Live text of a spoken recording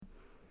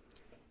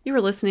You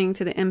are listening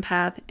to the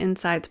Empath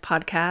Insights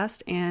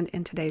podcast, and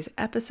in today's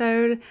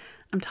episode,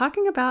 I'm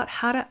talking about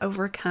how to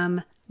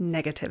overcome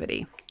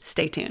negativity.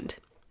 Stay tuned.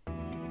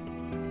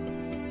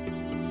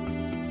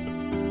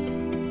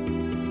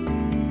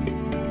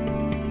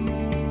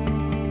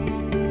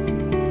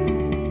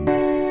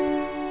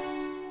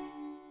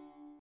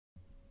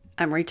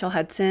 I'm Rachel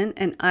Hudson,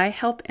 and I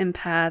help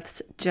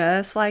empaths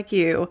just like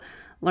you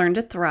learn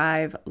to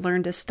thrive,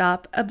 learn to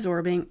stop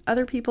absorbing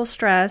other people's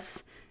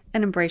stress,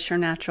 and embrace your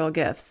natural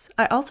gifts.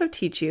 I also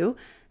teach you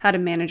how to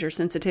manage your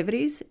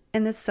sensitivities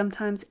in this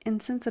sometimes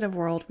insensitive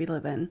world we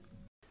live in.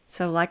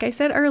 So like I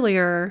said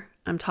earlier,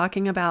 I'm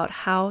talking about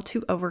how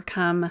to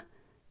overcome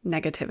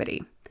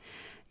negativity.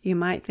 You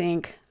might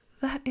think,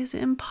 that is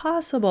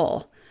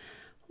impossible.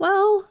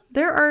 Well,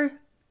 there are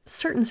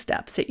certain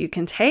steps that you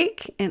can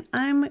take, and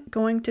I'm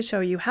going to show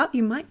you how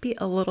you might be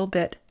a little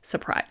bit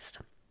surprised.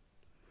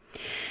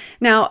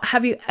 Now,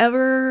 have you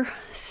ever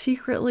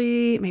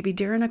secretly, maybe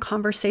during a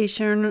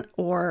conversation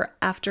or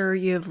after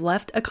you've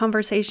left a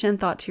conversation,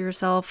 thought to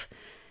yourself,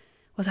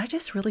 was I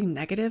just really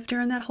negative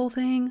during that whole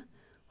thing?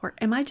 Or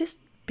am I just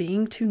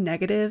being too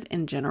negative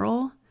in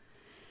general?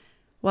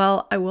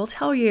 Well, I will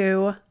tell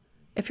you,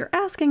 if you're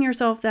asking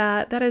yourself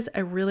that, that is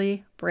a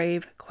really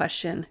brave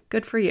question.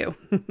 Good for you.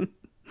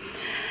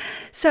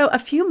 So a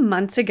few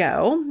months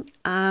ago,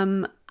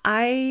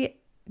 I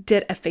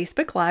did a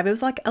Facebook Live. It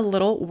was like a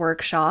little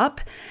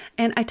workshop,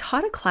 and I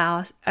taught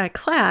a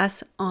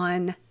class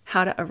on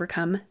how to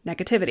overcome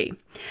negativity.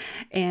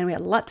 And we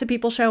had lots of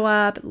people show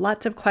up,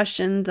 lots of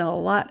questions, and a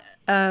lot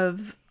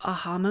of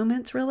aha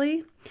moments,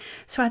 really.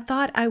 So I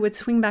thought I would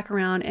swing back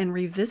around and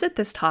revisit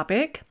this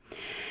topic.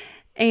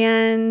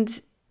 And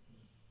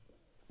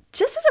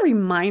just as a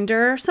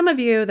reminder, some of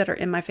you that are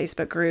in my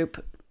Facebook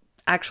group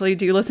actually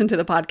do listen to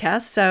the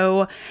podcast.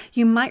 So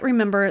you might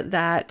remember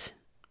that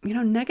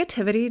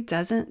negativity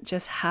doesn't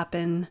just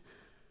happen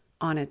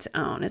on its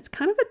own. It's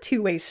kind of a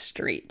two-way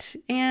street.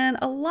 And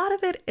a lot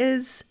of it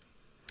is,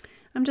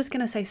 I'm just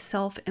going to say,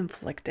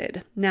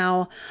 self-inflicted.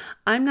 Now,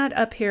 I'm not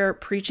up here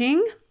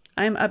preaching.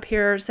 I'm up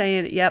here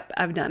saying, yep,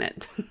 I've done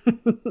it.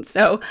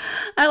 So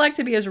I like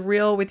to be as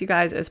real with you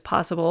guys as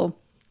possible.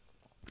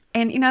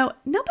 And,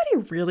 nobody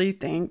really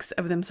thinks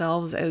of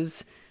themselves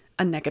as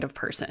a negative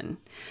person.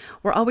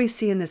 We're always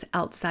seeing this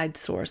outside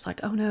source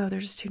like, oh no, they're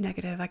just too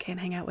negative. I can't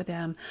hang out with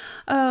them.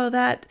 Oh,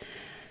 that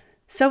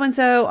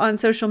so-and-so on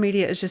social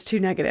media is just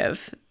too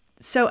negative.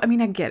 So, I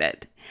get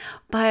it,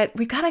 but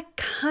we've got to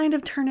kind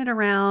of turn it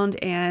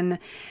around. And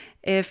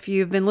if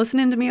you've been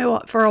listening to me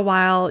for a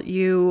while,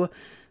 you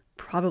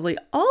probably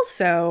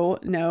also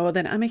know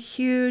that I'm a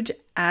huge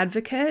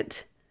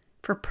advocate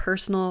for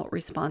personal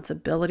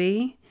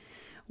responsibility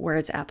where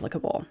it's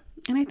applicable.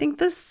 And I think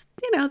this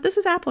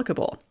is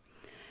applicable.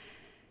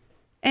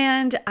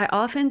 And I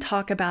often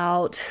talk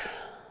about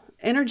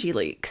energy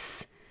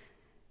leaks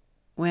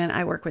when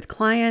I work with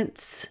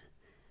clients,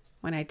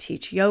 when I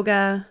teach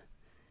yoga,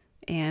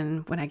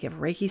 and when I give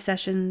Reiki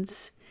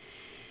sessions.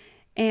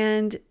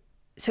 And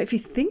so if you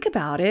think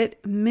about it,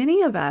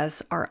 many of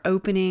us are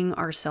opening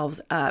ourselves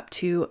up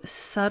to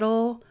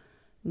subtle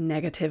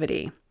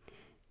negativity.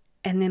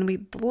 And then we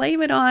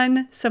blame it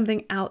on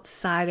something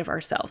outside of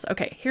ourselves.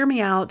 Okay, hear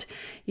me out.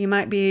 You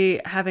might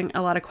be having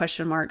a lot of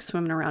question marks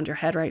swimming around your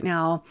head right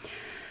now.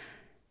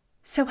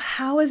 So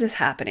how is this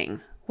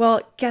happening?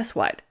 Well, guess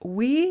what?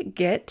 We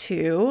get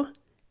to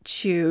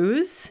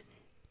choose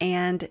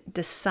and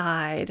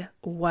decide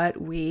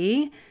what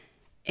we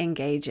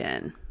engage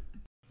in.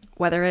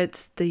 Whether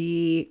it's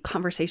the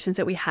conversations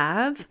that we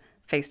have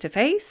face to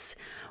face,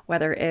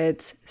 whether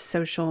it's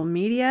social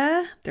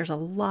media, there's a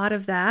lot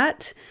of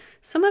that.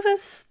 Some of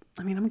us,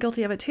 I'm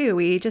guilty of it too.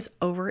 We just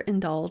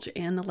overindulge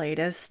in the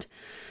latest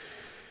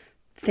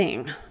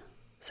thing,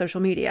 social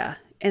media,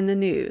 in the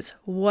news,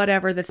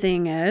 whatever the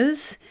thing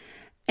is.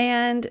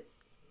 And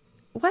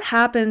what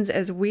happens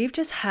is we've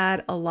just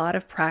had a lot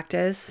of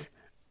practice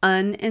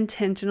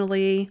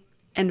unintentionally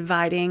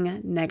inviting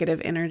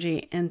negative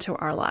energy into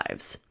our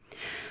lives.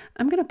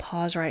 I'm going to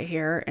pause right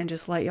here and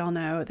just let y'all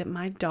know that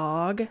my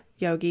dog,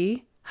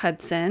 Yogi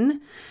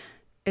Hudson,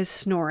 is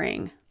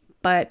snoring,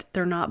 but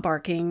they're not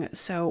barking,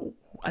 so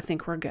I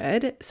think we're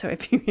good. So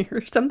if you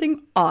hear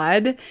something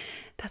odd,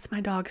 that's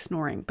my dog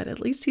snoring, but at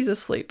least he's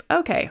asleep.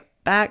 Okay,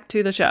 back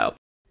to the show.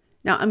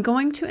 Now, I'm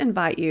going to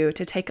invite you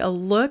to take a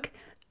look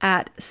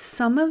at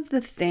some of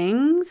the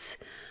things,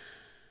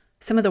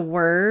 some of the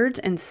words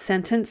and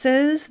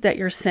sentences that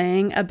you're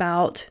saying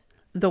about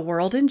the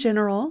world in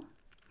general,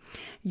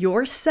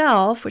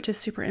 yourself, which is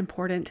super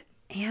important,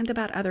 and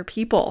about other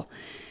people.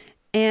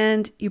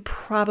 And you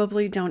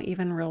probably don't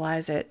even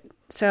realize it.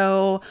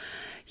 So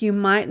you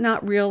might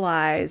not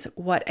realize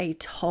what a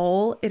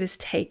toll it is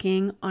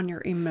taking on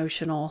your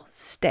emotional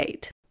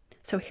state.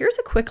 So here's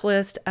a quick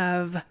list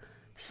of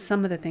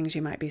some of the things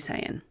you might be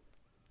saying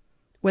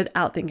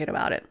without thinking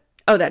about it.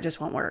 Oh, that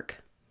just won't work.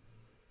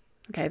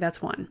 Okay,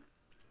 that's one.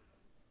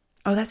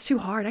 Oh, that's too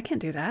hard. I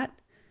can't do that.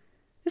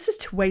 This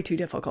is way too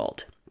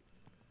difficult.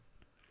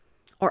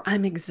 Or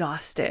I'm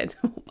exhausted.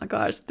 Oh my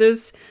gosh,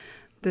 this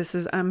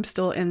I'm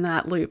still in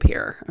that loop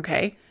here.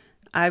 Okay.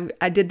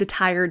 I did the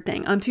tired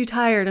thing. I'm too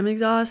tired. I'm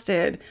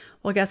exhausted.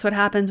 Well, guess what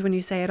happens when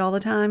you say it all the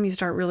time? You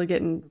start really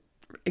getting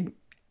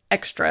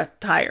extra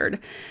tired.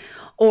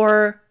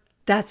 Or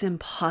that's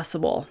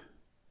impossible.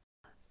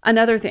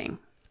 Another thing,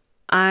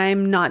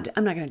 I'm not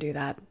going to do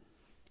that.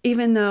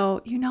 Even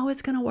though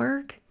it's going to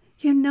work.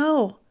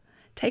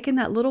 Taking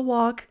that little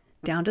walk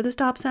down to the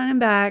stop sign and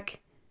back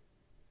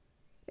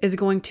is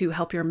going to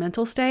help your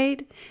mental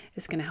state.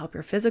 It's going to help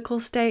your physical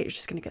state. You're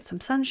just going to get some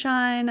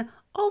sunshine,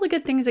 all the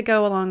good things that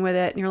go along with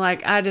it. And you're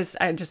like, it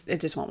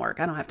just won't work.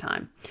 I don't have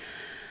time.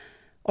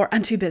 Or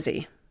I'm too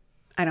busy.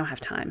 I don't have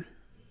time.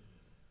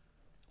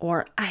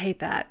 Or I hate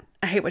that.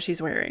 I hate what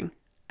she's wearing.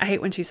 I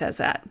hate when she says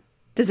that.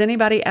 Does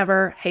anybody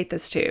ever hate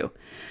this too?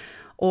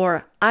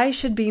 Or I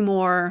should be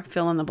more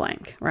fill in the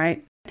blank,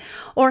 right?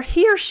 Or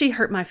he or she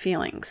hurt my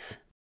feelings.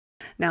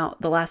 Now,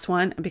 the last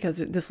one, because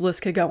this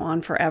list could go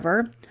on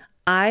forever.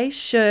 I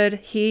should,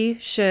 he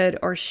should,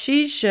 or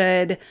she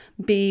should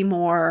be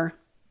more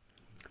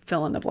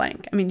fill in the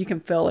blank. I mean, you can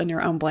fill in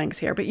your own blanks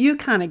here, but you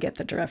kind of get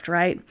the drift,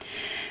 right?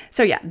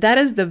 So yeah, that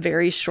is the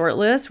very short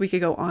list. We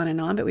could go on and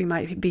on, but we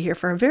might be here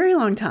for a very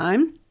long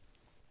time.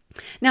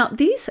 Now,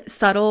 these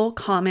subtle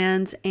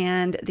comments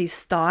and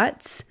these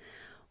thoughts,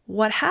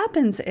 what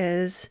happens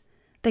is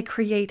they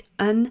create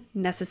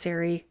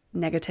unnecessary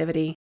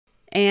negativity.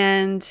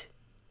 And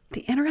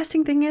the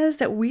interesting thing is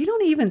that we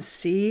don't even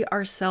see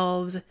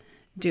ourselves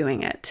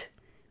doing it.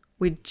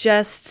 We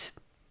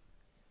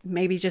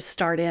maybe just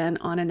start in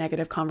on a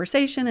negative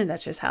conversation, and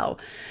that's just how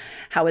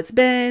it's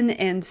been.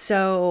 And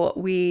so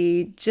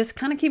we just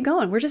kind of keep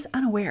going. We're just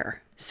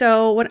unaware.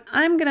 So what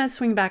I'm going to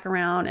swing back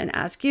around and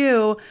ask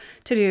you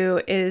to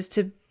do is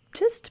to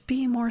just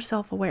be more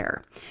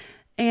self-aware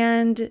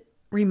and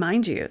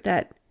remind you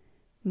that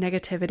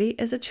negativity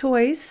is a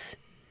choice.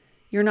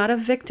 You're not a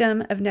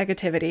victim of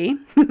negativity.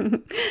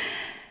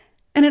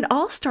 And it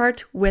all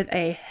starts with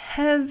a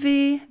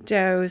heavy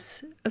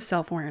dose of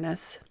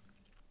self-awareness.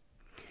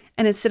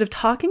 And instead of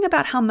talking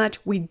about how much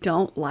we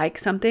don't like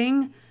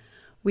something,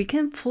 we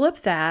can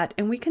flip that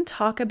and we can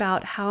talk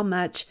about how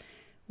much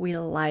we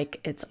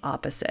like its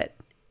opposite.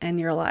 And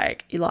you're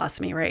like, you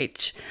lost me,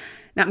 Rach.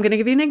 Now I'm going to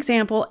give you an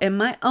example in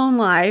my own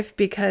life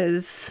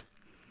because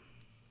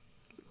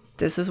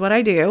this is what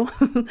I do.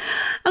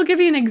 I'll give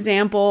you an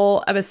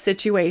example of a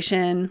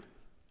situation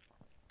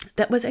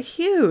that was a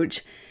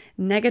huge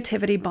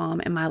negativity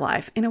bomb in my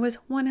life, and it was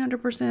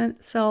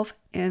 100%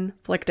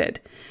 self-inflicted.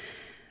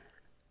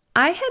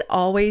 I had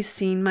always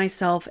seen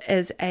myself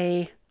as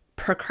a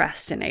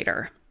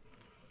procrastinator.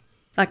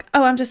 Like,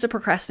 oh, I'm just a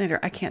procrastinator.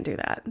 I can't do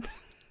that.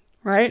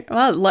 Right? Well,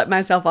 I'll let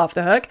myself off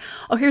the hook.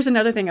 Oh, here's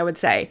another thing I would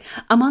say.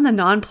 I'm on the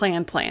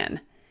non-planned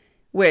plan,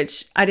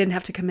 which I didn't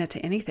have to commit to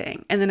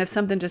anything. And then if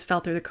something just fell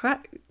through the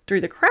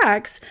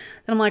cracks,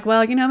 then I'm like,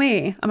 well, you know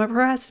me. I'm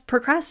a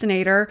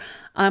procrastinator.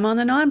 I'm on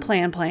the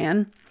non-planned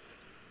plan.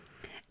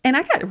 And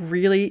I got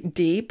really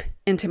deep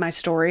into my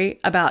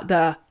story about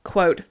the,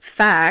 quote,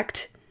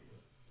 fact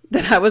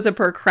that I was a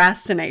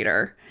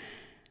procrastinator.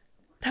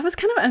 That was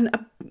kind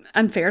of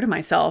unfair to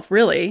myself,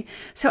 really.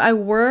 So I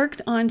worked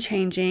on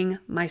changing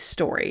my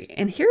story.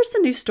 And here's the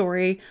new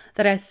story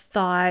that I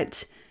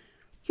thought,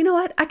 you know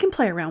what? I can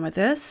play around with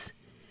this.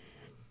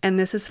 And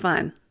this is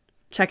fun.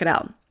 Check it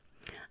out.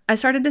 I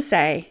started to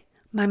say,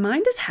 my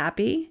mind is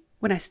happy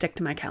when I stick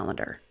to my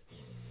calendar.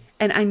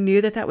 And I knew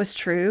that was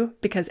true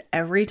because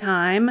every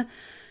time,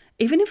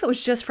 even if it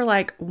was just for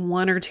like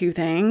one or two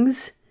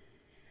things,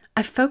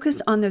 I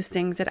focused on those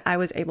things that I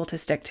was able to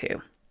stick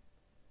to.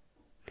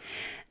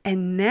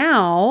 And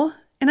now,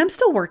 and I'm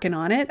still working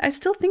on it, I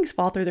still things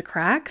fall through the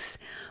cracks,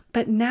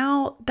 but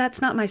now that's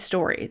not my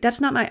story.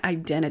 That's not my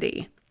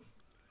identity.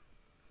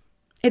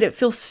 It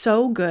feels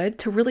so good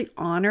to really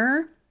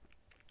honor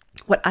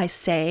what I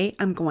say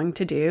I'm going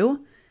to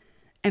do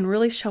and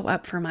really show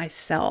up for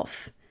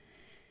myself.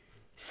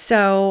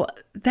 So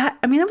that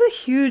was a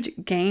huge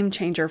game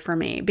changer for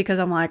me because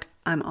I'm like,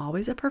 I'm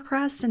always a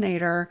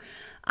procrastinator.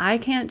 I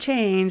can't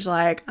change.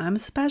 Like, I'm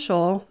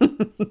special.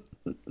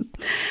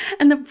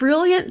 And the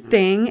brilliant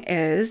thing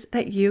is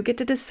that you get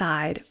to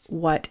decide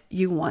what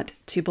you want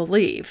to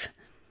believe.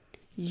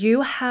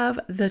 You have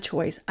the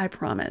choice, I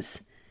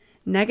promise.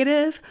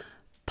 Negative,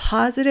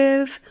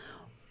 positive,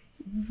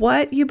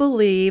 what you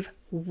believe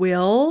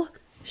will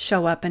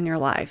show up in your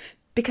life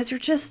because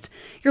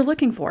you're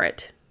looking for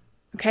it.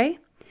 Okay?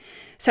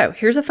 So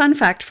here's a fun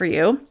fact for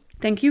you.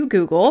 Thank you,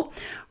 Google.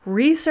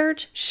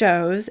 Research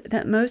shows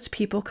that most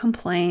people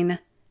complain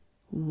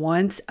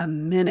once a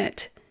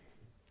minute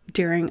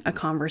during a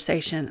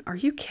conversation. Are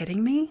you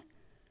kidding me?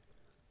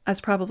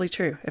 That's probably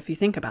true if you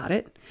think about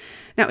it.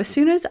 Now, as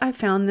soon as I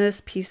found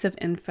this piece of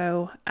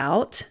info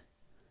out,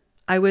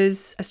 I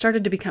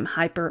started to become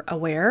hyper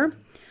aware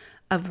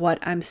of what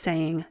I'm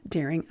saying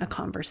during a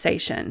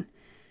conversation.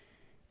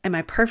 Am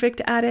I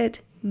perfect at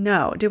it?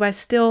 No. Do I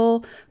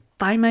still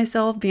find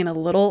myself being a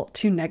little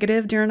too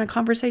negative during a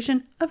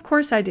conversation? Of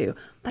course I do,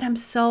 but I'm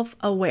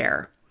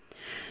self-aware.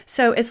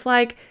 So it's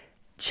like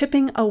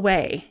chipping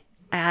away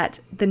at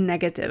the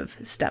negative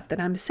stuff that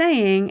I'm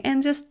saying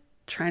and just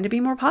trying to be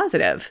more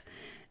positive.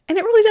 And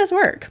it really does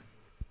work.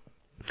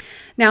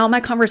 Now,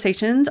 my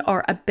conversations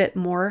are a bit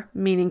more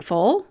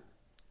meaningful.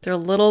 They're a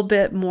little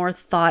bit more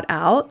thought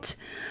out.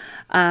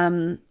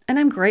 And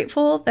I'm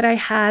grateful that I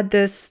had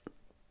this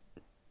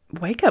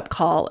wake-up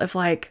call of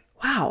like,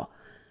 wow,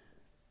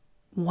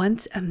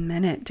 once a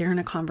minute during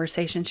a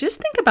conversation. Just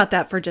think about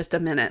that for just a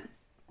minute.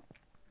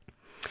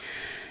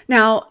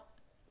 Now,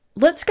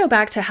 let's go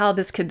back to how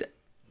this could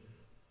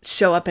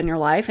show up in your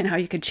life and how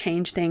you could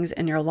change things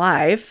in your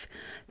life.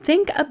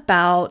 Think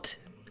about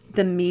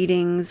the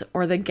meetings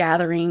or the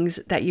gatherings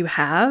that you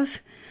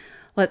have.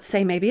 Let's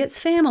say maybe it's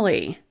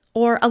family,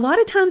 or a lot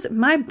of times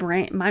my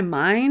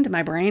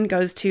brain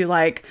goes to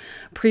like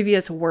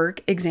previous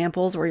work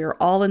examples where you're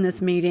all in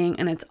this meeting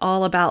and it's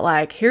all about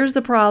like, here's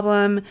the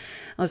problem.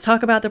 Let's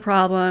talk about the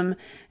problem.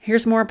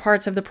 Here's more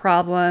parts of the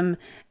problem.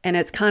 And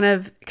it's kind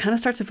of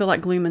starts to feel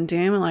like gloom and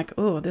doom and like,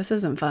 oh, this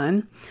isn't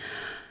fun.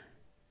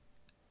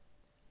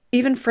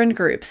 Even friend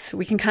groups,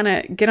 we can kind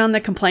of get on the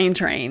complaint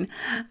train.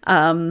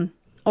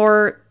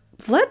 Or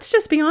let's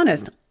just be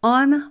honest,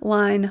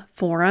 online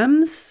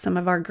forums, some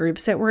of our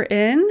groups that we're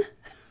in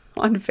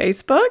on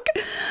Facebook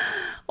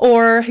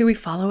or who we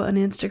follow on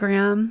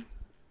Instagram,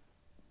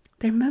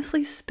 they're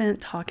mostly spent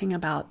talking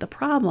about the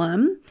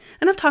problem.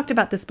 And I've talked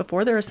about this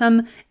before. There are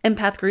some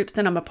empath groups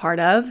that I'm a part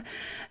of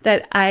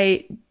that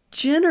I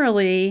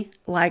generally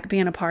like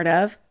being a part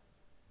of,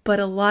 but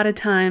a lot of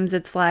times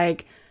it's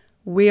like,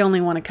 we only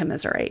want to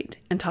commiserate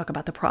and talk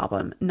about the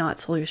problem, not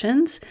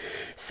solutions.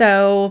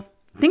 So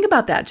think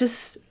about that.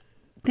 Just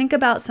think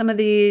about some of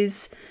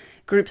these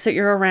groups that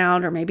you're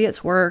around, or maybe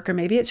it's work, or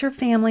maybe it's your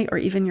family, or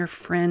even your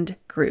friend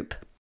group.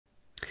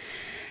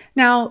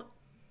 Now,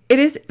 it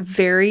is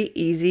very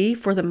easy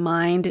for the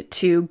mind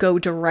to go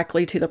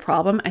directly to the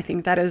problem. I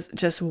think that is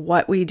just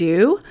what we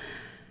do.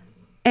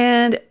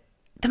 And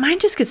the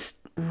mind just gets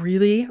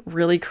really,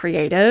 really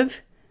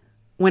creative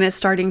when it's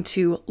starting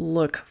to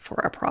look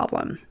for a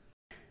problem.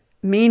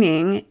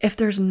 Meaning, if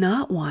there's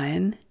not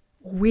one,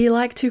 we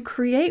like to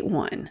create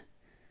one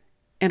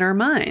in our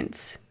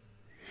minds.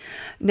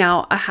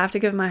 Now, I have to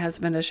give my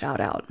husband a shout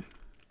out.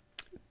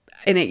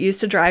 And it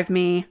used to drive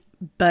me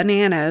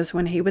bananas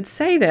when he would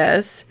say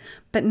this,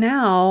 but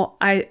now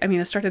I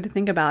started to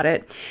think about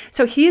it.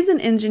 So he's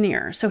an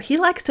engineer, so he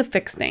likes to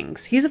fix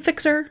things. He's a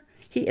fixer.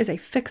 He is a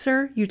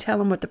fixer. You tell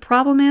him what the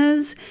problem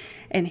is,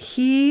 and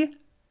he,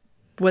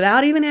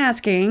 without even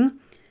asking,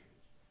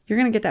 you're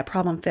going to get that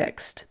problem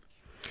fixed.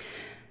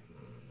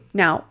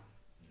 Now,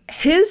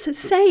 his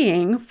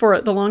saying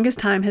for the longest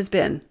time has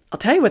been, I'll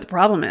tell you what the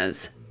problem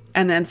is,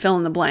 and then fill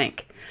in the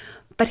blank.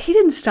 But he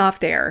didn't stop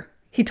there.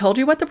 He told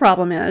you what the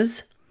problem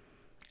is,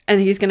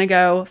 and he's going to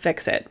go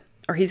fix it,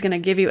 or he's going to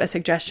give you a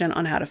suggestion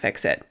on how to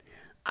fix it.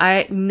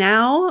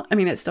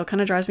 It still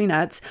kind of drives me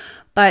nuts,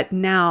 but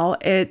now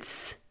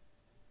it's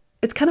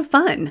kind of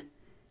fun.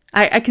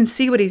 I can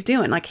see what he's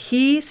doing. Like,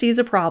 he sees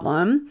a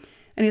problem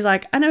and he's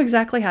like, I know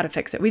exactly how to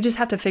fix it. We just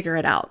have to figure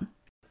it out.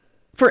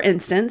 For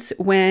instance,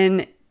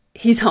 when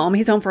he's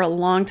home for a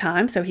long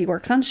time. So he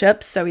works on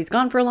ships. So he's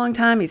gone for a long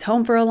time. He's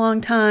home for a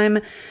long time.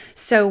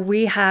 So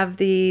we have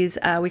these,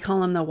 we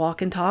call them the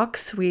walk and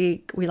talks.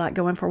 We like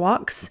going for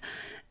walks.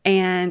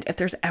 And if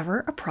there's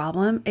ever a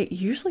problem, it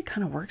usually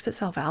kind of works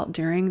itself out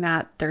during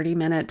that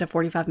 30-minute to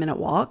 45-minute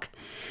walk.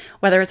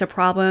 Whether it's a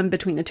problem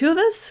between the two of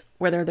us,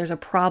 whether there's a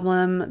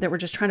problem that we're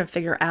just trying to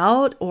figure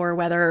out, or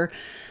whether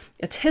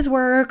it's his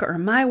work or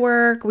my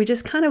work, we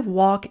just kind of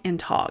walk and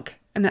talk.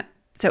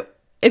 So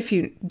if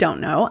you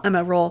don't know, I'm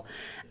a real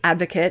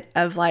advocate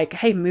of like,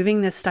 hey,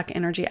 moving this stuck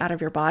energy out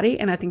of your body.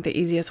 And I think the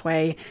easiest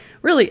way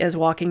really is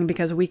walking,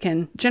 because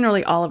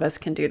generally all of us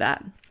can do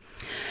that.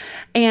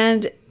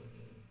 And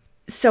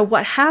so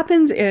what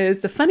happens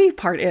is, the funny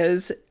part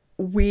is,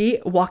 we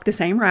walk the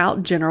same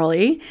route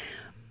generally,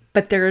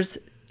 but there's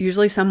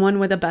usually someone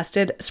with a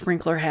busted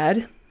sprinkler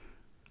head,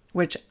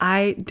 which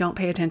I don't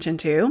pay attention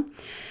to.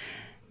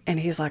 And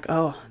he's like,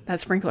 oh,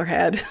 that sprinkler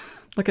head,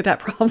 look at that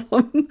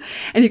problem.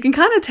 And you can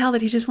kind of tell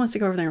that he just wants to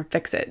go over there and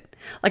fix it.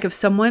 Like, if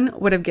someone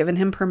would have given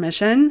him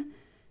permission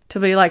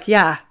to be like,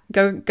 yeah,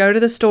 go to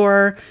the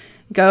store,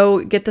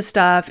 go get the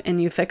stuff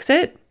and you fix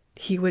it,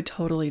 he would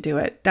totally do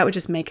it. That would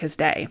just make his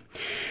day.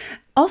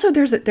 Also,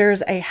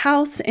 there's a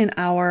house in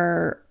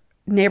our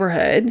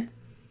neighborhood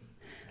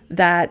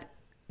that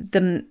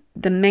the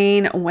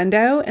main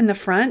window in the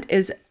front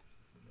is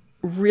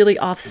really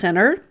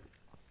off-center.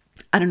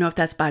 I don't know if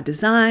that's by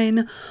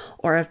design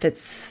or if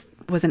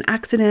was an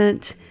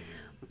accident,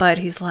 but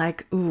he's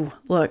like, ooh,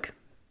 look,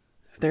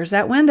 there's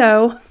that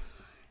window.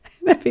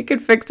 If he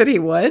could fix it, he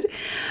would.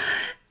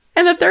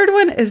 And the third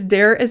one is,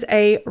 there is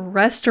a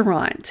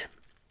restaurant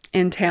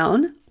in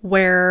town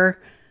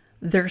where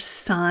their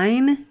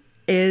sign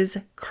is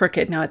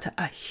crooked. Now, it's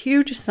a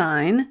huge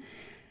sign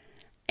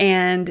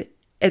and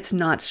it's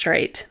not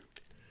straight.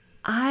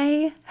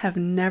 I have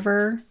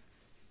never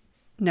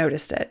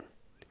noticed it,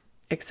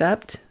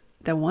 except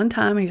the one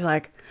time he's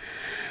like,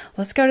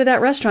 let's go to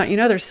that restaurant. You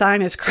know, their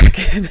sign is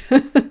crooked.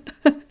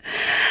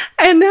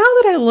 And now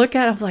that I look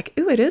at it, I'm like,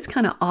 ooh, it is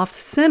kind of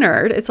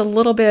off-centered. It's a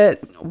little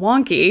bit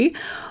wonky.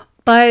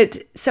 But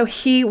so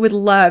he would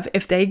love,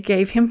 if they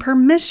gave him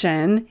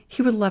permission,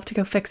 he would love to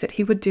go fix it.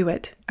 He would do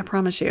it. I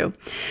promise you.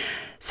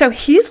 So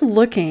he's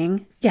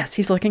looking at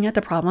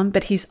the problem,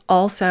 but he's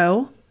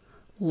also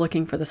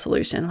looking for the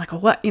solution. Like, well,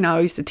 what, I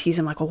used to tease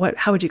him like, well,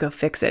 how would you go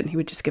fix it? And he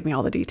would just give me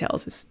all the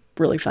details. It's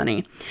really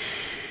funny.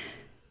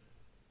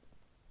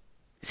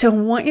 So I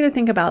want you to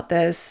think about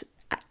this.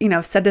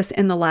 I've said this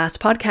in the last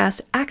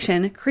podcast,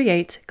 action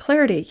creates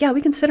clarity. Yeah,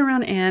 we can sit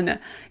around and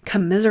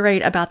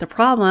commiserate about the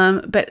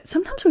problem, but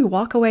sometimes we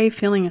walk away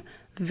feeling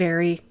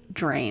very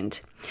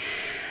drained.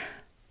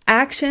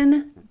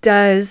 Action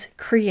does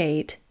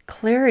create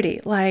clarity.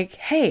 Like,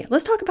 hey,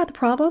 let's talk about the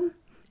problem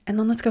and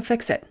then let's go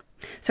fix it.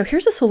 So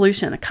here's a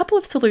solution, a couple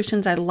of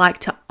solutions I'd like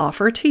to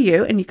offer to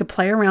you, and you could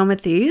play around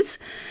with these.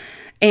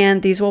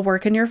 And these will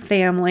work in your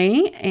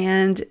family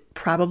and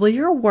probably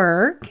your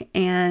work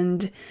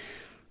and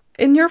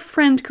in your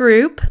friend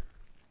group.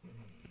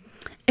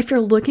 If you're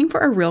looking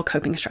for a real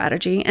coping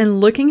strategy and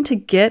looking to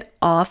get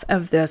off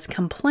of this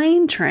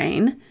complain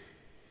train,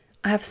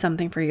 I have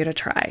something for you to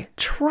try.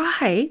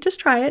 Just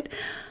try it.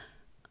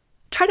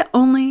 Try to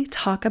only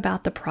talk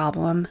about the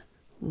problem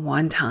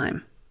one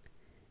time.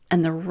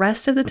 And the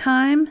rest of the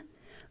time,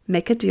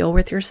 make a deal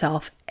with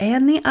yourself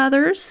and the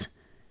others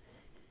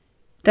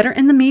that are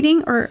in the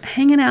meeting or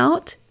hanging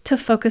out to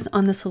focus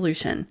on the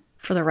solution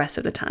for the rest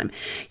of the time.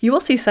 You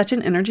will see such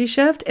an energy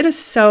shift. It is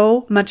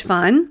so much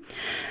fun.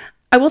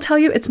 I will tell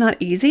you, it's not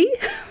easy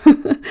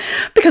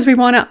because we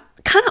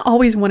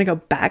always want to go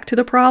back to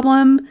the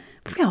problem.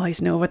 We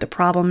always know what the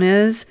problem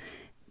is,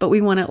 but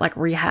we want to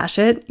rehash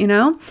it,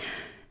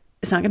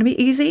 It's not going to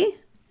be easy.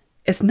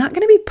 It's not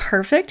going to be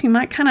perfect. You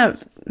might kind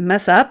of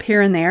mess up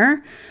here and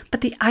there,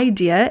 but the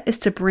idea is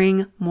to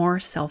bring more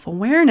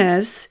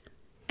self-awareness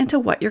into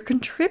what you're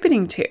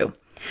contributing to.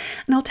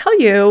 And I'll tell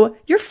you,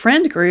 your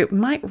friend group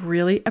might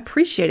really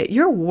appreciate it.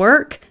 Your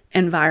work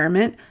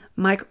environment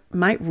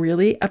might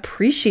really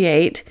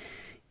appreciate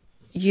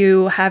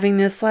you having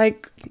this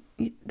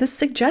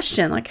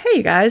suggestion, hey,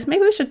 you guys,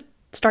 maybe we should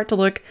start to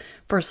look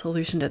for a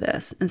solution to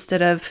this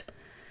instead of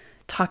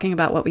talking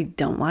about what we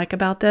don't like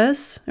about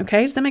this.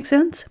 Okay, does that make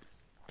sense?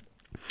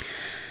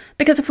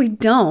 Because if we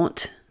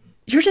don't,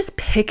 you're just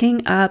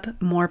picking up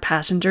more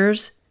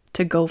passengers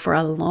to go for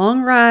a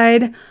long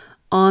ride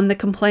on the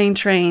complaint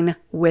train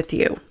with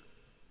you.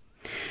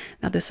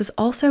 Now, this is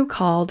also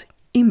called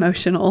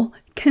emotional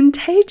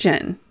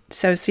contagion.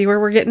 So see where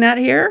we're getting at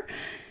here?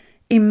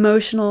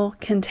 Emotional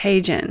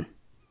contagion.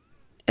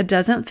 It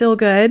doesn't feel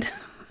good,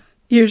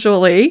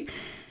 usually,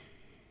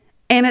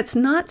 and it's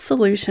not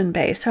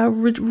solution-based. So I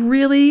would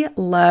really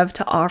love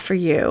to offer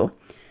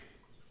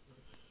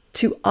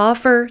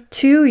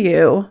to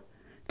you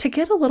to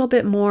get a little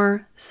bit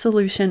more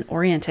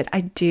solution-oriented.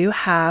 I do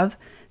have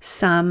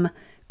some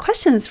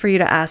questions for you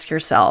to ask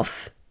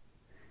yourself.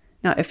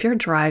 Now, if you're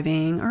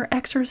driving or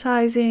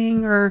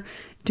exercising or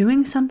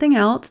doing something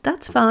else,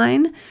 that's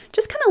fine.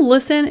 Just kind of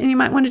listen, and you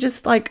might want to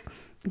just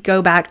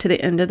go back to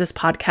the end of this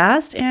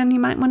podcast, and you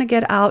might want to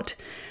get out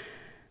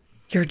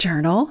your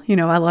journal.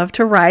 I love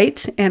to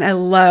write, and I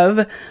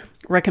love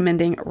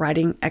recommending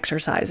writing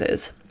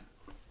exercises.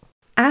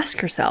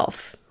 Ask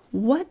yourself,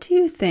 what do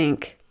you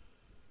think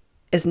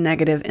is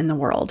negative in the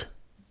world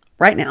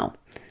right now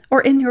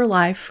or in your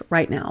life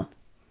right now?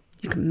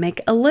 You can make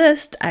a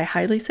list. I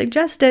highly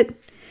suggest it.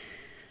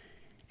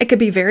 It could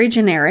be very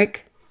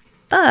generic,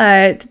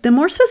 but the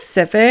more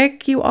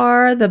specific you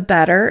are, the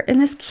better. And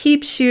this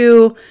keeps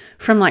you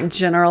from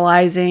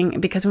generalizing,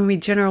 because when we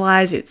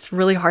generalize, it's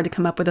really hard to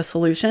come up with a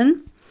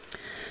solution.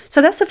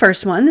 So that's the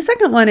first one. The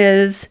second one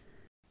is,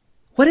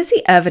 what is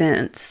the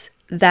evidence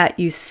that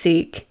you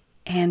seek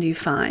and you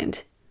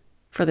find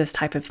for this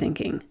type of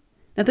thinking?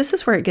 Now, this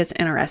is where it gets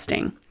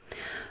interesting.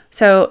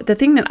 So the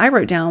thing that I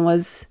wrote down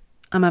was,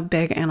 I'm a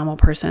big animal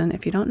person.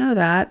 If you don't know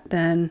that,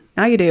 then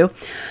now you do.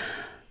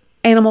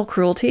 Animal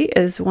cruelty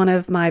is one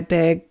of my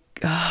big,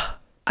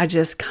 I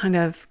just kind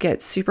of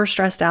get super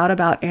stressed out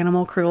about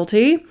animal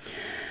cruelty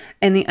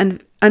and the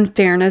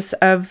unfairness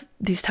of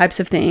these types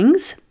of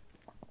things.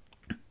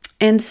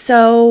 And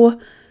so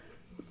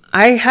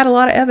I had a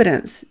lot of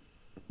evidence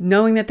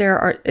knowing that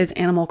there is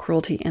animal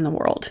cruelty in the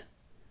world.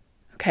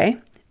 Okay.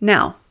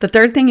 Now, the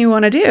third thing you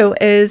want to do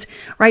is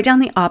write down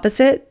the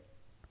opposite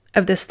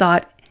of this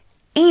thought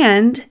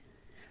and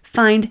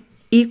find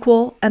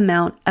equal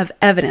amount of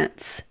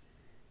evidence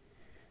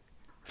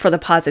for the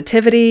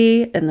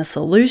positivity and the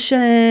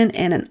solution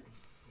and an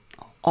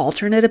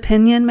alternate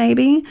opinion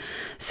maybe.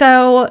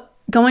 So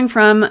going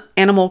from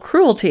animal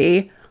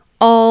cruelty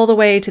all the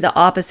way to the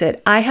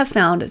opposite, I have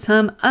found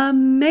some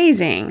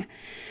amazing,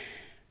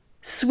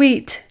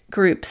 sweet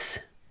groups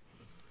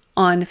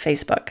on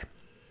Facebook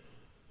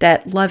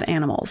that love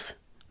animals.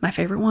 My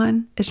favorite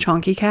one is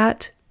Chonky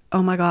Cat.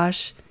 Oh my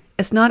gosh.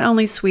 It's not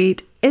only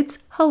sweet, it's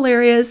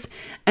hilarious,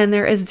 and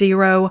there is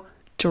zero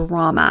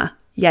drama.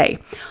 Yay.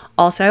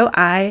 Also,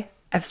 I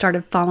have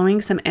started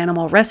following some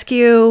animal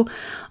rescue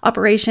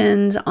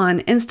operations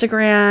on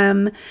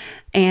Instagram,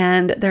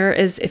 And there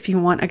is, if you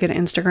want a good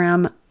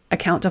Instagram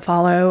account to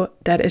follow,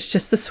 that is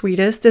just the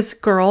sweetest. This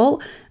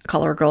girl, I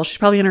call her a girl, she's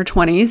probably in her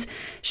 20s.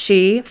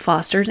 She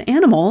fosters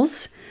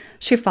animals.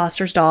 She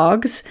fosters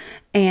dogs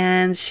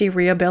and she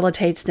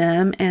rehabilitates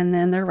them, and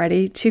then they're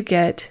ready to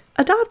get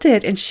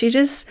adopted. And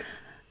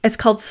it's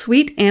called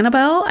Sweet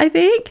Annabelle, I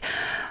think.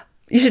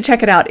 You should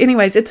check it out.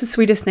 Anyways, it's the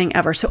sweetest thing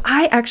ever. So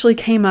I actually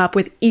came up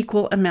with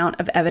equal amount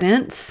of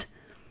evidence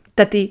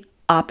that the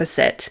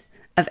opposite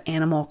of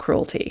animal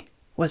cruelty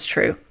was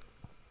true.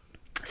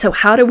 So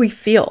how do we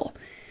feel?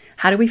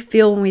 How do we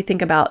feel when we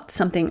think about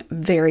something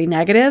very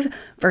negative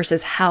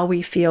versus how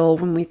we feel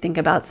when we think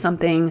about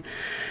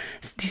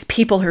these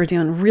people who are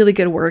doing really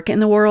good work in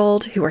the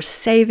world, who are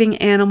saving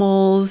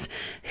animals,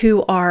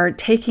 who are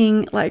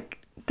taking like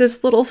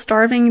this little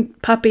starving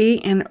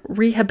puppy and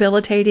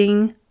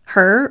rehabilitating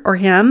her or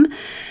him,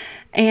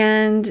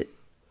 and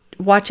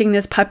watching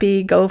this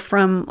puppy go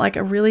from like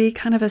a really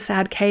kind of a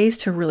sad case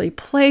to really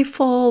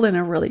playful and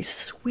a really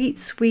sweet,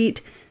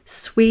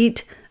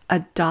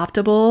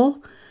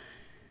 adoptable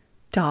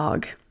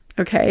dog.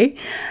 Okay.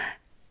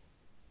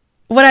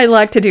 What I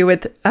like to do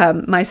with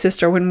my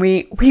sister when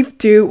we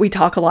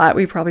talk a lot,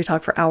 we probably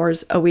talk for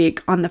hours a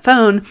week on the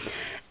phone.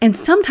 And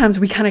sometimes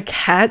we kind of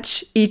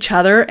catch each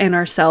other and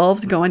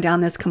ourselves going down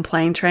this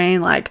complaint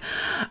train, like,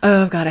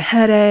 oh, I've got a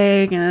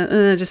headache and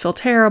I just feel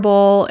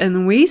terrible.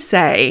 And we've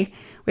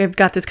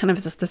got this kind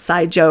of just a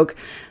side joke.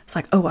 It's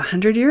like,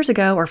 100 years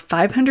ago or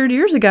 500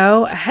 years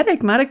ago, a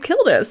headache might have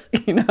killed us,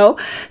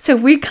 So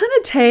we kind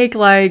of take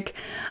like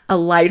a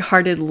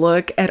lighthearted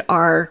look at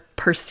our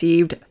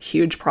perceived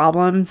huge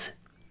problems,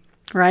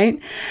 right?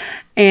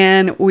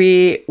 And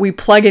we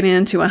plug it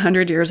into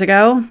 100 years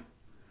ago.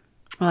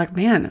 We're like,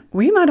 man,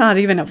 we might not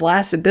even have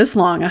lasted this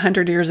long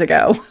 100 years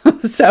ago.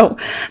 So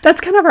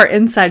that's kind of our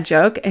inside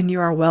joke, and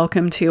you are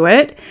welcome to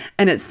it.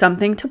 And it's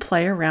something to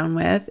play around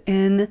with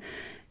in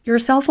your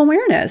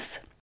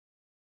self-awareness.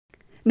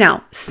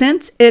 Now,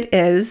 since it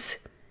is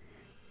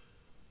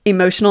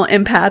Emotional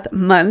Empath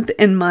Month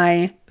in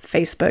my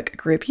Facebook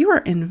group, you are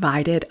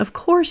invited. Of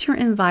course, you're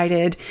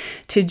invited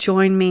to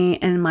join me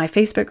in my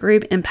Facebook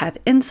group, Empath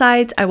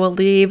Insights. I will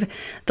leave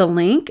the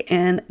link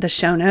in the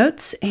show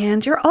notes.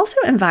 And you're also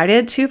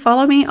invited to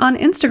follow me on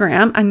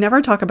Instagram. I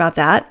never talk about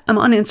that. I'm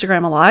on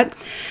Instagram a lot.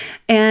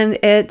 And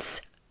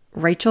it's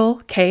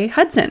Rachel K.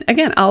 Hudson.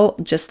 Again, I'll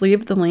just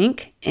leave the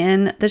link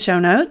in the show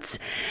notes.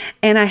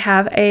 And I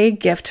have a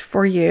gift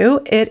for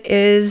you. It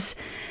is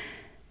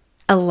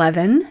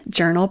 11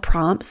 journal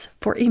prompts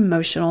for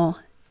emotional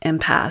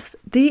empaths.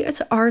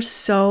 These are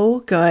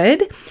so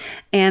good.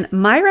 And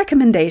my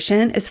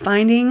recommendation is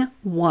finding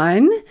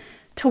one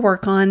to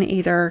work on,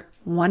 either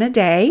one a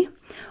day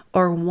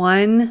or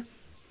one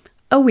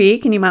a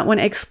week. And you might want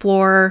to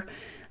explore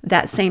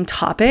that same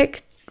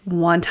topic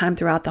one time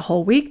throughout the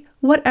whole week.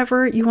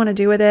 Whatever you want to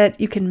do with it,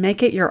 you can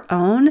make it your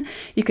own.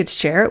 You could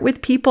share it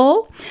with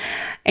people.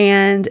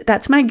 And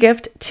that's my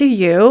gift to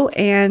you.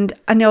 And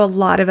I know a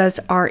lot of us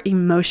are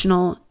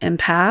emotional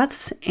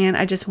empaths. And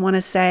I just want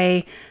to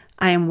say,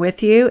 I am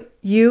with you.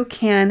 You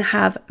can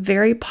have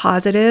very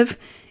positive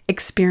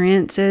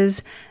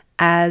experiences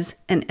as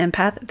an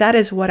empath. That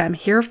is what I'm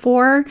here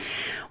for.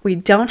 We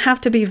don't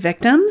have to be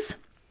victims.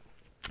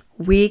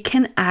 We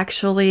can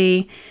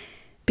actually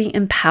be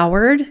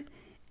empowered,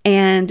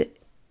 and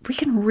we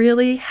can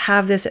really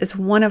have this as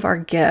one of our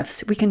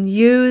gifts. We can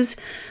use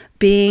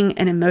being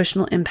an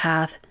emotional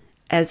empath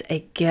as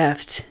a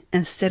gift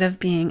instead of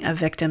being a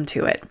victim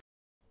to it.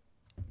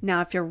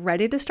 Now, if you're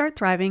ready to start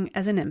thriving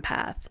as an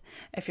empath,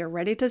 if you're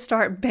ready to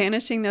start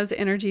banishing those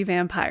energy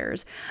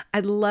vampires,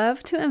 I'd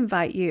love to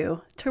invite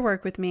you to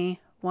work with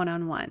me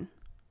one-on-one.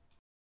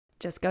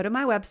 Just go to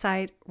my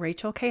website,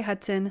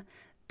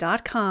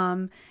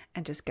 rachelkhudson.com,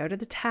 and just go to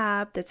the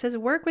tab that says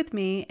work with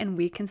me, and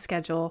we can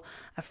schedule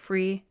a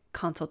free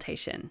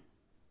consultation.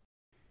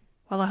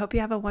 Well, I hope you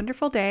have a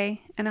wonderful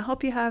day, and I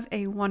hope you have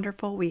a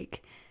wonderful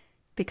week.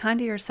 Be kind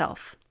to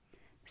yourself.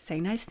 Say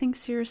nice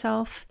things to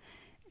yourself,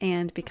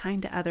 and be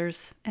kind to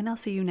others. And I'll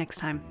see you next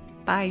time.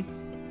 Bye.